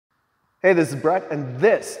Hey, this is Brett, and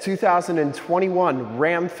this 2021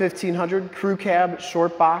 Ram 1500 Crew Cab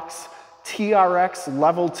Short Box TRX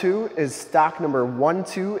Level 2 is stock number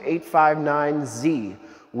 12859Z.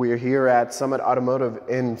 We're here at Summit Automotive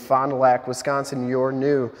in Fond du Lac, Wisconsin, your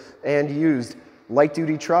new and used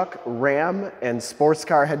light-duty truck, Ram, and sports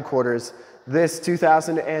car headquarters. This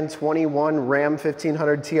 2021 Ram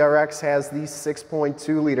 1500 TRX has the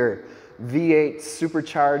 6.2-liter V8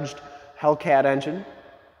 supercharged Hellcat engine.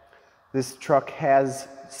 This truck has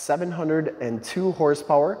 702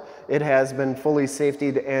 horsepower. It has been fully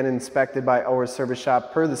safetied and inspected by our service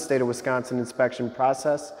shop per the state of Wisconsin inspection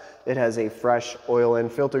process. It has a fresh oil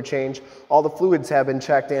and filter change. All the fluids have been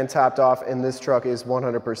checked and topped off, and this truck is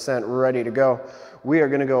 100% ready to go. We are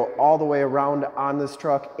gonna go all the way around on this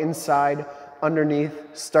truck, inside,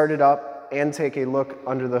 underneath, start it up, and take a look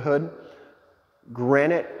under the hood.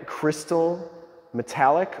 Granite crystal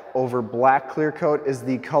metallic over black clear coat is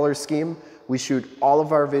the color scheme. We shoot all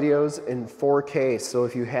of our videos in 4K, so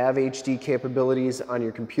if you have HD capabilities on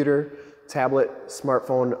your computer, tablet,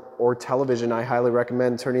 smartphone, or television, I highly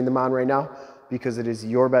recommend turning them on right now because it is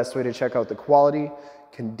your best way to check out the quality,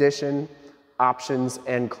 condition, options,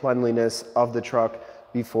 and cleanliness of the truck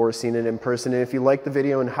before seeing it in person. And if you like the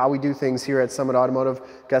video and how we do things here at Summit Automotive,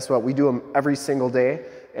 guess what? We do them every single day.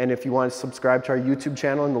 And if you want to subscribe to our YouTube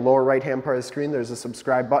channel, in the lower right-hand part of the screen, there's a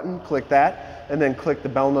subscribe button. Click that, and then click the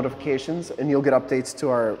bell notifications, and you'll get updates to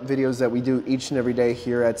our videos that we do each and every day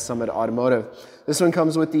here at Summit Automotive. This one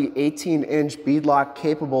comes with the 18-inch beadlock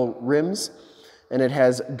capable rims, and it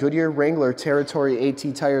has Goodyear Wrangler Territory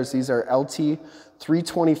AT tires. These are LT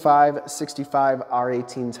 325/65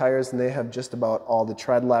 R18 tires, and they have just about all the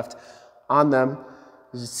tread left on them.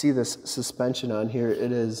 As you see this suspension on here,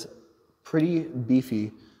 it is pretty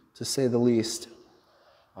beefy, to say the least.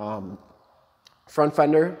 Front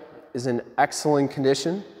fender is in excellent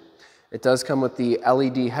condition. It does come with the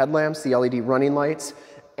LED headlamps, the LED running lights,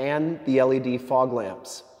 and the LED fog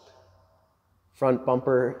lamps. Front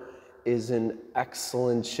bumper is in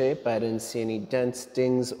excellent shape. I didn't see any dents,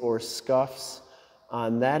 dings, or scuffs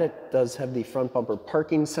on that. It does have the front bumper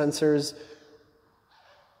parking sensors.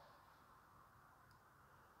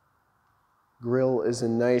 Grille is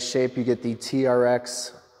in nice shape. You get the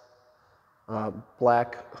TRX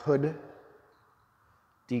black hood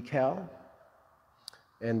decal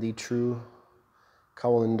and the true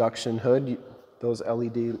cowl induction hood. Those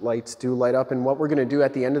LED lights do light up, and what we're gonna do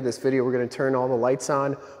at the end of this video, we're gonna turn all the lights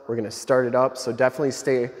on, we're gonna start it up, so definitely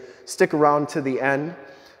stick around to the end.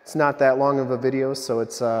 It's not that long of a video, so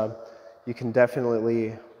it's you can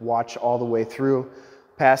definitely watch all the way through.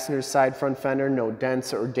 Passenger side front fender, no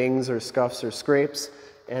dents or dings or scuffs or scrapes,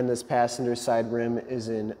 and this passenger side rim is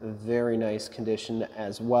in very nice condition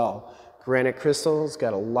as well. Granite crystal's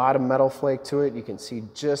got a lot of metal flake to it. You can see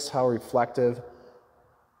just how reflective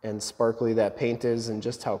and sparkly that paint is, and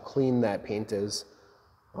just how clean that paint is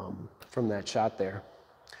from that shot there.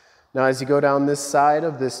 Now, as you go down this side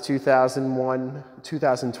of this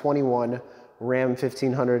 2021 Ram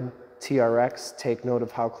 1500 TRX, take note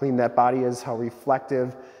of how clean that body is, how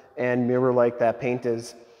reflective and mirror-like that paint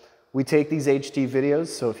is. We take these HD videos,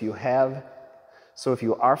 so if you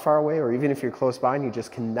are far away, or even if you're close by and you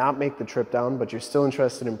just cannot make the trip down, but you're still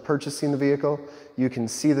interested in purchasing the vehicle, you can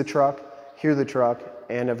see the truck, hear the truck,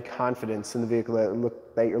 and have confidence in the vehicle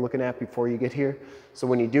that you're looking at before you get here. So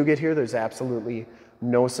when you do get here, there's absolutely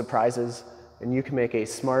no surprises, and you can make a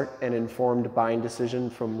smart and informed buying decision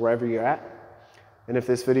from wherever you're at. And if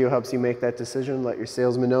this video helps you make that decision, let your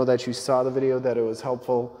salesman know that you saw the video, that it was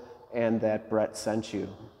helpful, and that Brett sent you.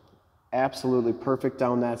 Absolutely perfect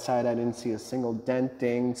down that side. I didn't see a single dent,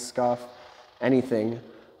 ding, scuff, anything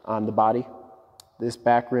on the body. This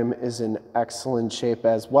back rim is in excellent shape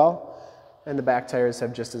as well, and the back tires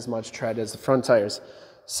have just as much tread as the front tires.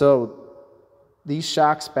 So these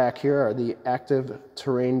shocks back here are the Active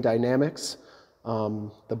Terrain Dynamics,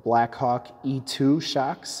 the Blackhawk E2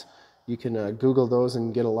 shocks. You can Google those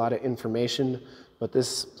and get a lot of information, but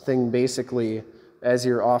this thing basically, as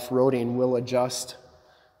you're off-roading, will adjust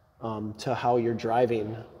to how you're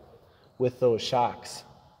driving with those shocks.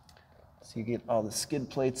 So you get all the skid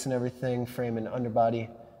plates and everything. Frame and underbody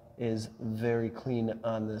is very clean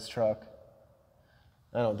on this truck.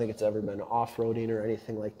 I don't think it's ever been off-roading or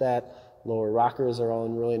anything like that. Lower rockers are all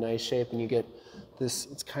in really nice shape, and you get this,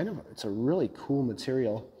 it's a really cool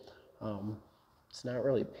material. It's not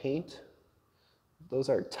really paint. Those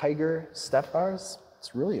are Tiger Stepbars.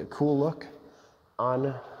 It's really a cool look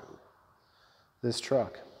on this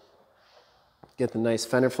truck. Get the nice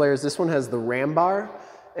fender flares. This one has the Rambar,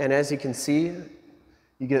 and as you can see,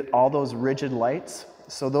 you get all those rigid lights.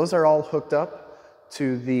 So those are all hooked up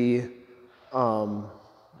to the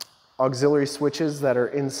auxiliary switches that are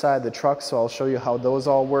inside the truck, so I'll show you how those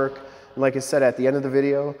all work. And like I said, at the end of the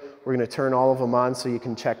video, we're going to turn all of them on so you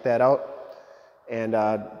can check that out. And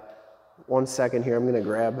 1 second here, I'm going to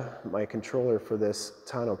grab my controller for this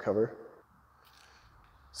tonneau cover.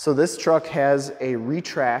 So this truck has a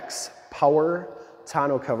Retrax power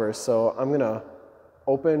tonneau cover. So I'm going to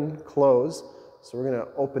open, close. So we're going to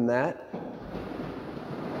open that.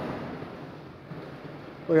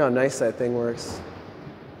 Look how nice that thing works.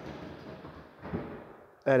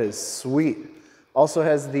 That is sweet. Also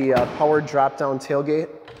has the power drop-down tailgate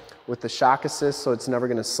with the shock assist, so it's never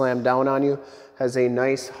going to slam down on you. Has a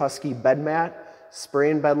nice husky bed mat, spray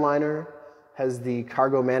and bed liner. Has the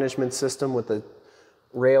cargo management system with the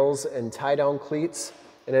rails and tie-down cleats.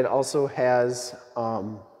 And it also has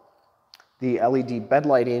the LED bed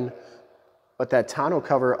lighting, but that tonneau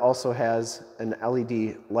cover also has an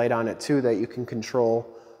LED light on it too that you can control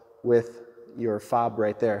with your fob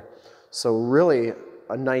right there. So really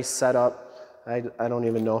a nice setup. I don't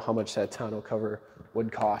even know how much that tonneau cover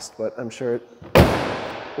would cost, but I'm sure it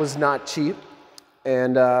was not cheap.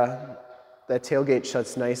 And that tailgate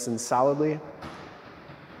shuts nice and solidly.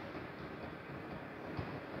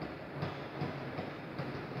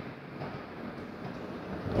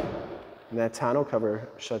 And that tonneau cover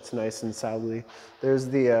shuts nice and solidly. There's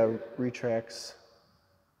the Retrax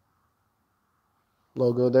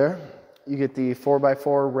logo there. You get the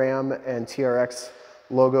 4x4 Ram and TRX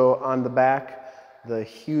logo on the back, the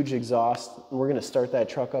huge exhaust. We're going to start that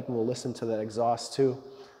truck up and we'll listen to that exhaust too.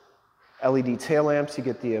 LED tail lamps, you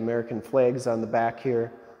get the American flags on the back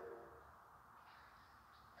here.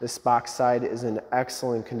 This box side is in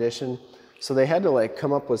excellent condition. So they had to like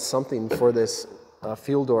come up with something for this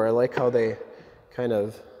fuel door. I like how they kind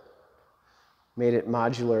of made it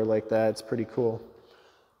modular like that. It's pretty cool.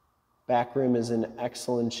 Back rim is in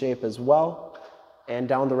excellent shape as well. And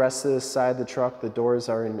down the rest of the side of the truck, the doors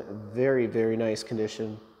are in very, very nice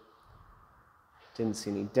condition. Didn't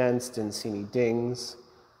see any dents, didn't see any dings.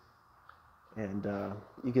 And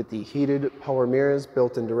you get the heated power mirrors,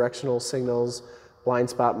 built-in directional signals, blind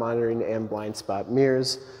spot monitoring, and blind spot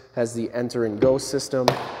mirrors. Has the enter and go system.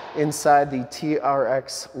 Inside, the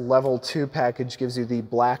TRX Level 2 package gives you the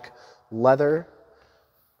black leather,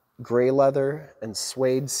 gray leather, and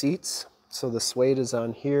suede seats. So the suede is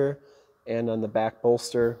on here and on the back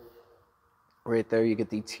bolster. Right there you get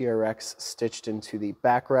the TRX stitched into the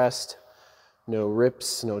backrest. No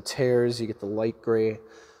rips, no tears. You get the light gray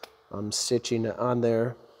stitching on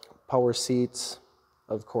there. Power seats,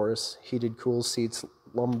 of course, heated cool seats,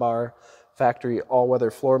 lumbar, factory all-weather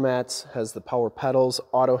floor mats, has the power pedals,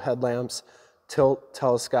 auto headlamps, tilt,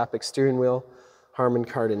 telescopic steering wheel, Harman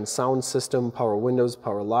Kardon sound system, power windows,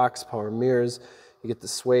 power locks, power mirrors. You get the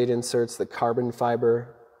suede inserts, the carbon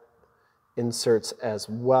fiber inserts as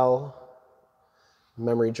well.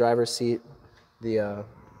 Memory driver seat. The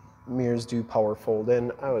mirrors do power fold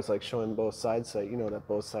in. I always like showing both sides so you know that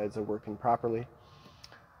both sides are working properly.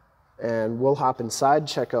 And we'll hop inside,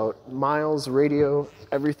 check out miles, radio,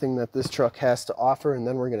 everything that this truck has to offer, and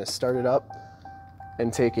then we're going to start it up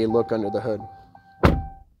and take a look under the hood.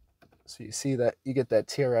 So you see that you get that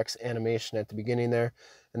TRX animation at the beginning there,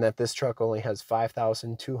 and that this truck only has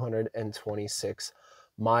 5,226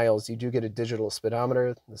 miles. You do get a digital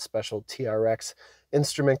speedometer, the special TRX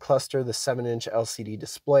instrument cluster, the 7-inch LCD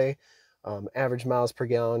display, average miles per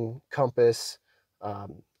gallon, compass,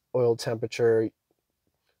 oil temperature,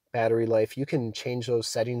 battery life. You can change those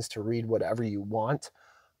settings to read whatever you want.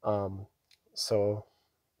 So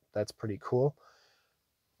that's pretty cool.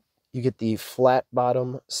 You get the flat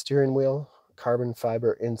bottom steering wheel, carbon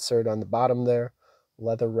fiber insert on the bottom there,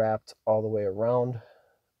 leather wrapped all the way around,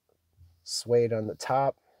 suede on the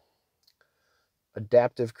top,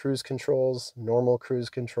 adaptive cruise controls, normal cruise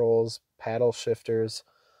controls, paddle shifters.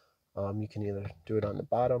 You can either do it on the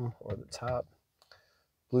bottom or the top.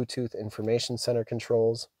 Bluetooth information center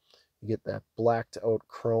controls. You get that blacked out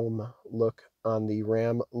chrome look on the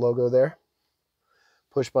Ram logo there.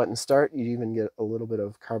 Push button start. You even get a little bit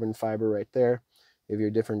of carbon fiber right there. You have your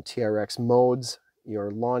different TRX modes, your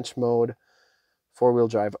launch mode, 4-wheel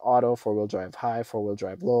drive auto, 4-wheel drive high, 4-wheel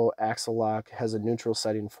drive low, axle lock, has a neutral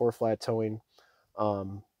setting for flat towing.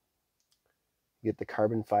 You get the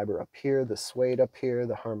carbon fiber up here, the suede up here,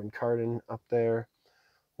 the Harman Kardon up there,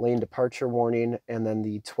 lane departure warning, and then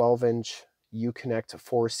the 12-inch Uconnect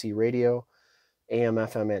 4C radio, AM,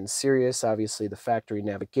 FM, and Sirius, obviously the factory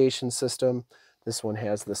navigation system. This one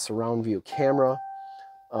has the surround view camera.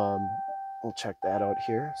 We'll check that out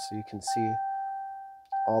here so you can see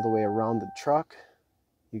all the way around the truck.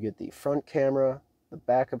 You get the front camera, the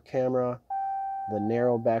backup camera, the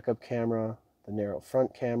narrow backup camera, the narrow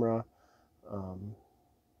front camera. You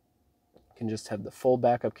can just have the full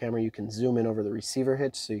backup camera. You can zoom in over the receiver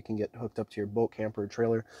hitch so you can get hooked up to your boat, camper, or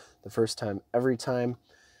trailer the first time, every time.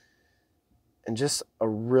 And just a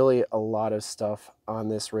lot of stuff on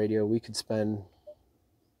this radio. We could spend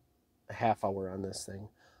a half hour on this thing.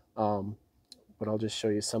 But I'll just show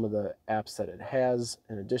you some of the apps that it has.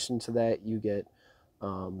 In addition to that, you get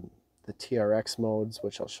the TRX modes,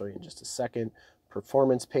 which I'll show you in just a second.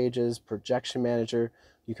 Performance pages, projection manager.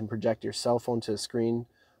 You can project your cell phone to a screen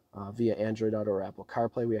via Android Auto or Apple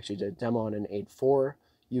CarPlay. We actually did a demo on an 8.4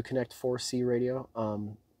 Uconnect 4C radio.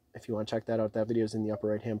 If you want to check that out, that video is in the upper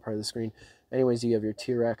right hand part of the screen. Anyways, you have your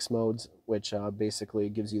TRX modes, which basically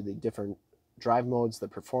gives you the different drive modes, the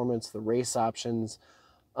performance, the race options.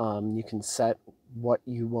 You can set what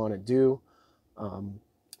you want to do,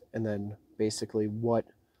 and then basically what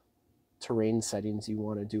terrain settings you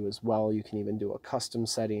want to do as well. You can even do a custom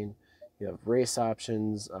setting. You have race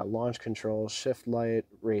options, launch control, shift light,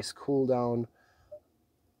 race cooldown.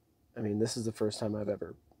 I mean, this is the first time I've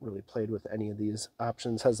ever really played with any of these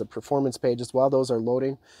options. Has the performance pages. While those are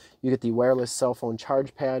loading, you get the wireless cell phone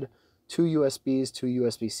charge pad, 2 USBs, 2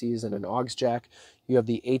 USB-Cs, and an aux jack. You have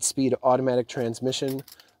the 8-speed automatic transmission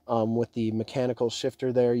with the mechanical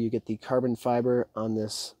shifter there. You get the carbon fiber on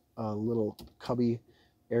this little cubby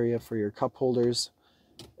area for your cup holders,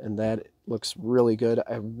 and that looks really good.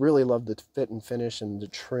 I really love the fit and finish and the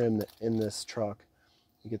trim in this truck.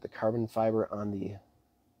 You get the carbon fiber on the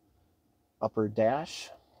upper dash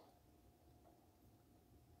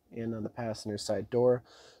and on the passenger side door.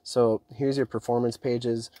 So here's your performance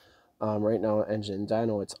pages. Right now, engine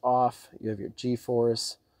dyno, it's off. You have your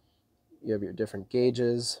G-force, you have your different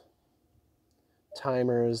gauges,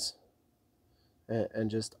 timers, and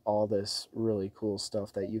just all this really cool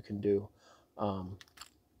stuff that you can do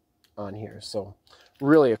on here. So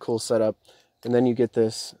really a cool setup. And then you get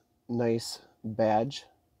this nice badge.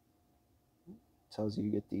 Tells you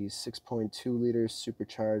get the 6.2 liter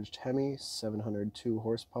supercharged Hemi, 702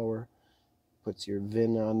 horsepower. Puts your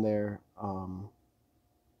VIN on there. And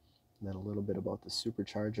then a little bit about the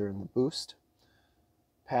supercharger and the boost.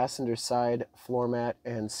 Passenger side floor mat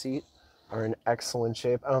and seat are in excellent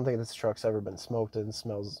shape. I don't think this truck's ever been smoked in. It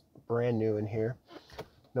smells brand new in here.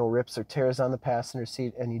 No rips or tears on the passenger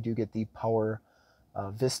seat, and you do get the power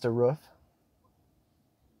Vista roof.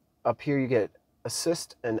 Up here you get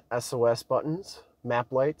assist and SOS buttons, map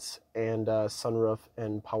lights, and sunroof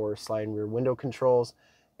and power slide and rear window controls,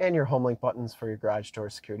 and your home link buttons for your garage door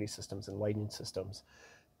security systems and lighting systems.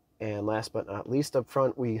 And last but not least, up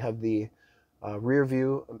front we have the rear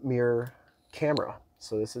view mirror camera.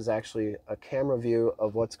 So this is actually a camera view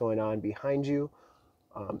of what's going on behind you.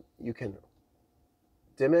 You can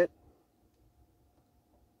dim it,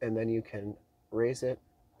 and then you can raise it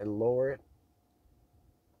and lower it.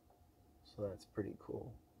 So that's pretty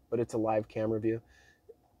cool. But it's a live camera view.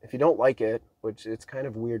 If you don't like it, which it's kind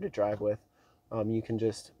of weird to drive with, you can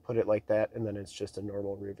just put it like that, and then it's just a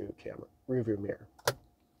normal rear view mirror.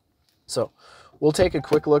 So we'll take a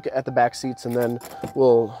quick look at the back seats, and then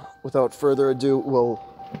we'll, without further ado, we'll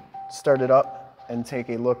start it up and take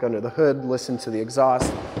a look under the hood, listen to the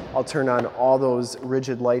exhaust. I'll turn on all those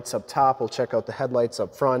rigid lights up top. We'll check out the headlights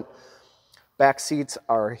up front. Back seats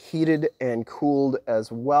are heated and cooled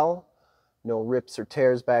as well. No rips or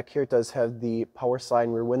tears back here. It does have the power slide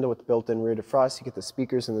and rear window with built-in rear defrost. You get the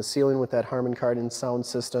speakers in the ceiling with that Harman Kardon sound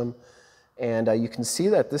system. And you can see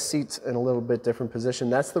that this seat's in a little bit different position.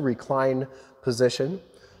 That's the recline position.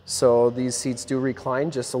 So these seats do recline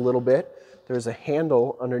just a little bit. There's a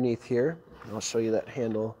handle underneath here. I'll show you that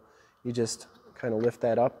handle. You just kind of lift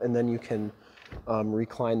that up, and then you can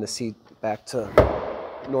recline the seat back to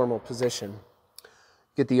normal position.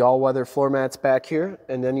 Get the all-weather floor mats back here,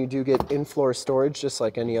 and then you do get in-floor storage just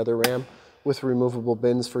like any other Ram with removable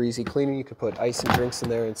bins for easy cleaning. You could put ice and drinks in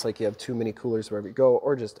there. It's like you have 2 mini coolers wherever you go,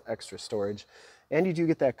 or just extra storage. And you do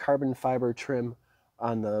get that carbon fiber trim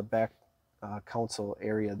on the back console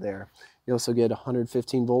area there. You also get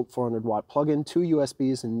 115 volt, 400 watt plug-in, 2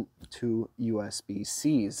 USBs and 2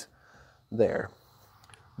 USB-Cs there.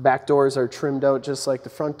 Back doors are trimmed out just like the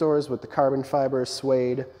front doors with the carbon fiber,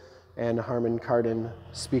 suede, and Harman Kardon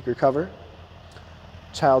speaker cover.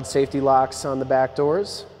 Child safety locks on the back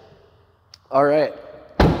doors. All right,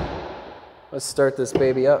 let's start this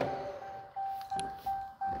baby up.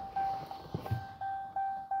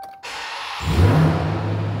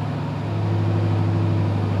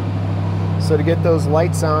 So to get those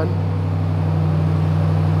lights on,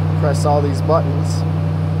 press all these buttons.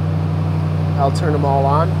 I'll turn them all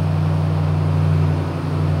on.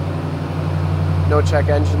 No check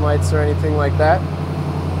engine lights or anything like that.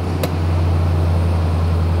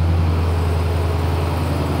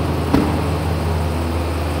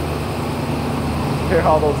 Here are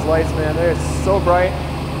all those lights, man. They're so bright.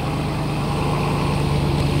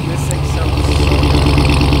 This thing sounds so good.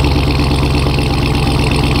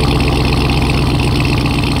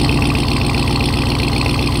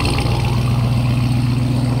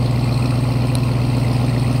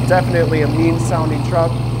 Definitely a mean sounding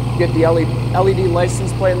truck. You get the LED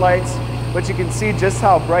license plate lights, but you can see just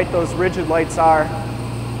how bright those rigid lights are.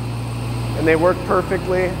 And they work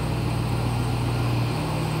perfectly.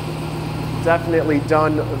 Definitely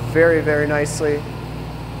done very, very nicely.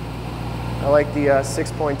 I like the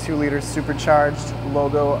 6.2 liter Supercharged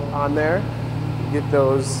logo on there. You get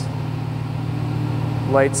those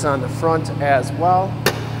lights on the front as well.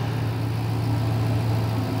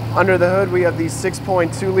 Under the hood, we have the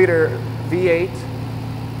 6.2 liter V8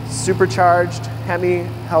 Supercharged Hemi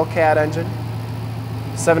Hellcat engine.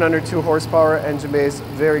 702 horsepower, engine base,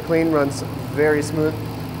 very clean, runs very smooth.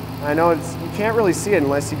 I know you can't really see it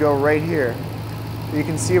unless you go right here. You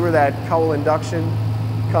can see where that cowl induction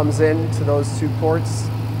comes in to those two ports.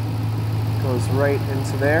 Goes right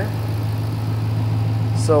into there.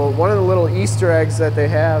 So one of the little Easter eggs that they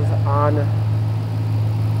have on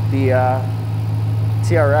the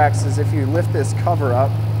TRX is if you lift this cover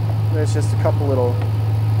up, there's just a couple little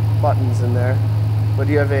buttons in there. But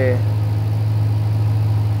you have a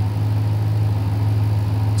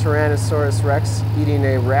Tyrannosaurus Rex eating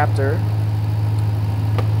a raptor.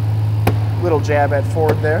 Little jab at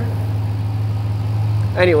Ford there.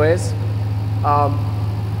 Anyways,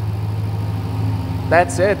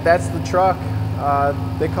 that's it. That's the truck.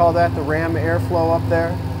 They call that the Ram airflow up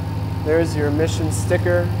there. There's your emission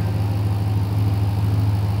sticker.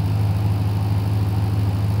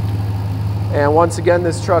 And once again,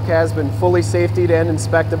 this truck has been fully safetied and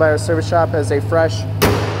inspected by our service shop, has a fresh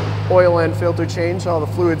oil and filter change. All the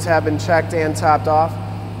fluids have been checked and topped off,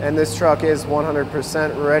 and this truck is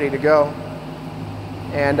 100% ready to go.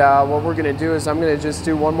 And what we're gonna do is I'm gonna just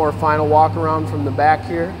do one more final walk around from the back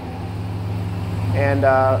here. And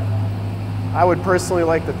I would personally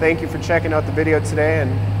like to thank you for checking out the video today.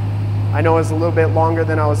 And I know it's a little bit longer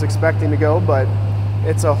than I was expecting to go, but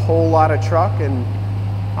it's a whole lot of truck. And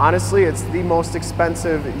honestly, it's the most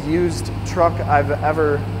expensive used truck I've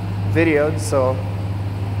ever videoed. So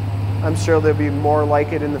I'm sure there'll be more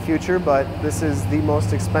like it in the future, but this is the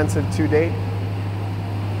most expensive to date.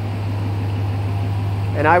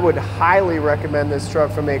 And I would highly recommend this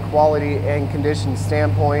truck from a quality and condition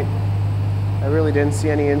standpoint. I really didn't see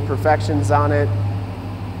any imperfections on it.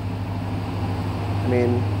 I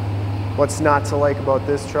mean, what's not to like about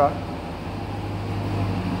this truck?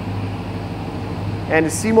 And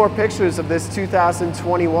to see more pictures of this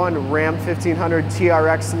 2021 Ram 1500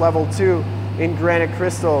 TRX Level 2 in granite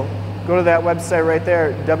crystal, go to that website right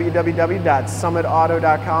there,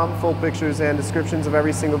 www.summitauto.com. Full pictures and descriptions of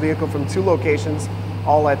every single vehicle from 2 locations,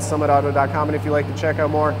 all at summitauto.com. And if you'd like to check out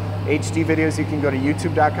more HD videos, you can go to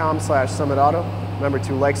youtube.com/summitauto. Remember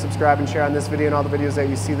to like, subscribe, and share on this video and all the videos that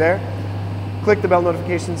you see there. Click the bell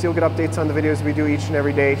notifications, you'll get updates on the videos we do each and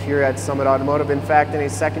every day here at Summit Automotive. In fact, in a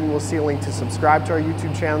second, you will see a link to subscribe to our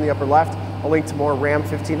YouTube channel in the upper left, a link to more Ram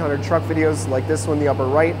 1500 truck videos like this one in the upper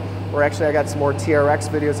right, or actually I got some more TRX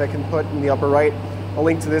videos I can put in the upper right, a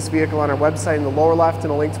link to this vehicle on our website in the lower left,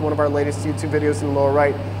 and a link to one of our latest YouTube videos in the lower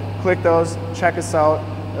right. Click those, check us out,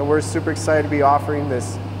 and we're super excited to be offering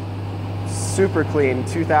this super clean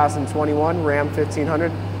 2021 Ram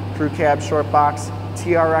 1500 Crew Cab Shortbox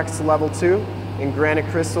TRX Level 2 in granite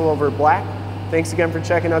crystal over black. Thanks again for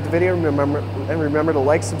checking out the video, and remember to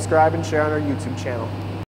like, subscribe, and share on our YouTube channel.